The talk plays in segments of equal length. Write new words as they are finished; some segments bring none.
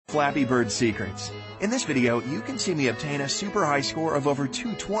Flappy Bird Secrets. In this video, you can see me obtain a super high score of over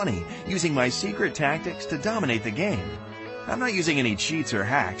 220 using my secret tactics to dominate the game. I'm not using any cheats or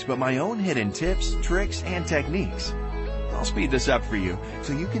hacks, but my own hidden tips, tricks, and techniques. I'll speed this up for you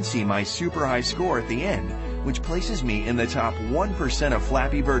so you can see my super high score at the end, which places me in the top 1% of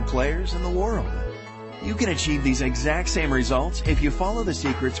Flappy Bird players in the world. You can achieve these exact same results if you follow the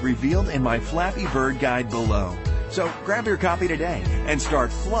secrets revealed in my Flappy Bird guide below. So grab your copy today and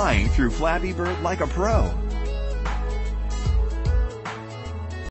start flying through Flappy Bird like a pro.